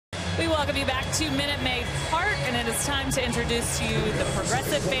We welcome you back to Minute Maid Park, and it is time to introduce you the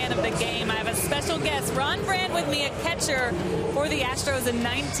progressive fan of the game. I have a special guest, Ron Brand, with me, a catcher for the Astros in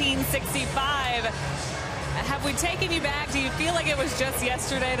 1965. Have we taken you back? Do you feel like it was just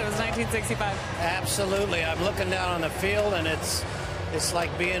yesterday that was 1965? Absolutely. I'm looking down on the field, and it's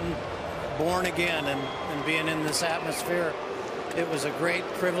like being born again and being in this atmosphere. It was a great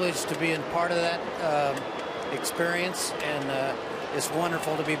privilege to be in part of that experience, and it's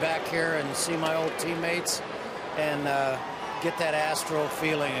wonderful to be back here and see my old teammates and get that Astro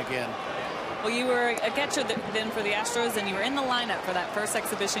feeling again. Well, you were a catcher then for the Astros, and you were in the lineup for that first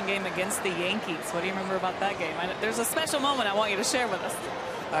exhibition game against the Yankees. What do you remember about that game? There's a special moment I want you to share with us.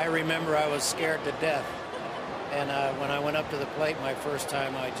 I remember I was scared to death, and when I went up to the plate my first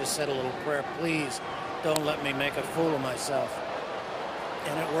time, I just said a little prayer, please don't let me make a fool of myself.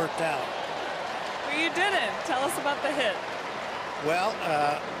 And it worked out. Well, you didn't. Tell us about the hit. Well,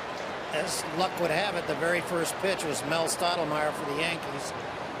 as luck would have it, the very first pitch was Mel Stottlemyre for the Yankees,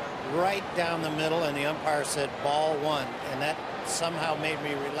 right down the middle, and the umpire said ball one, and that somehow made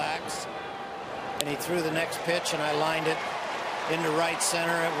me relax. And he threw the next pitch, and I lined it into right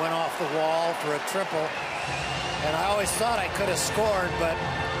center. It went off the wall for a triple, and I always thought I could have scored, but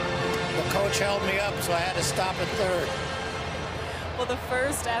the coach held me up, so I had to stop at third. Well, the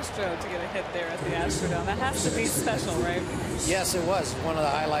first Astro to get a hit there at the Astrodome, that has to be special, right? Yes, it was one of the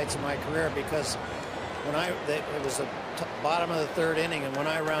highlights of my career, because when it was the bottom of the third inning, and when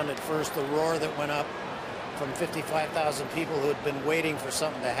I rounded first, the roar that went up from 55,000 people who had been waiting for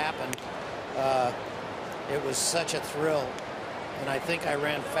something to happen, it was such a thrill. And I think I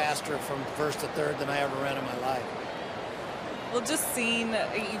ran faster from first to third than I ever ran in my life. Well, just seeing,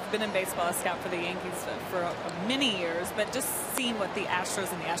 you've been in baseball as scout for the Yankees for many years, but just seeing what the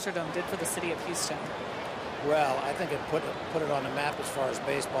Astros and the Astrodome did for the city of Houston. Well, I think it put it on the map as far as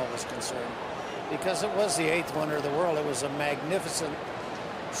baseball was concerned, because it was the eighth wonder of the world. It was a magnificent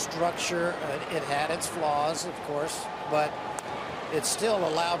structure. It had its flaws, of course, but it still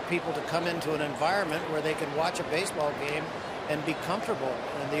allowed people to come into an environment where they could watch a baseball game and be comfortable.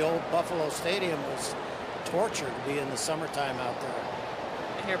 And the old Buffalo Stadium was torture to be in the summertime out there.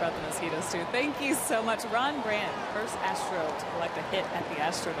 I hear about the mosquitoes too. Thank you so much, Ron Brand, first Astro to collect a hit at the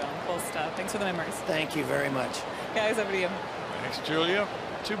Astrodome. Cool stuff. Thanks for the memories. Thank you very much. Guys, over to you. Thanks, Julia.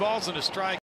 2 balls and a strike.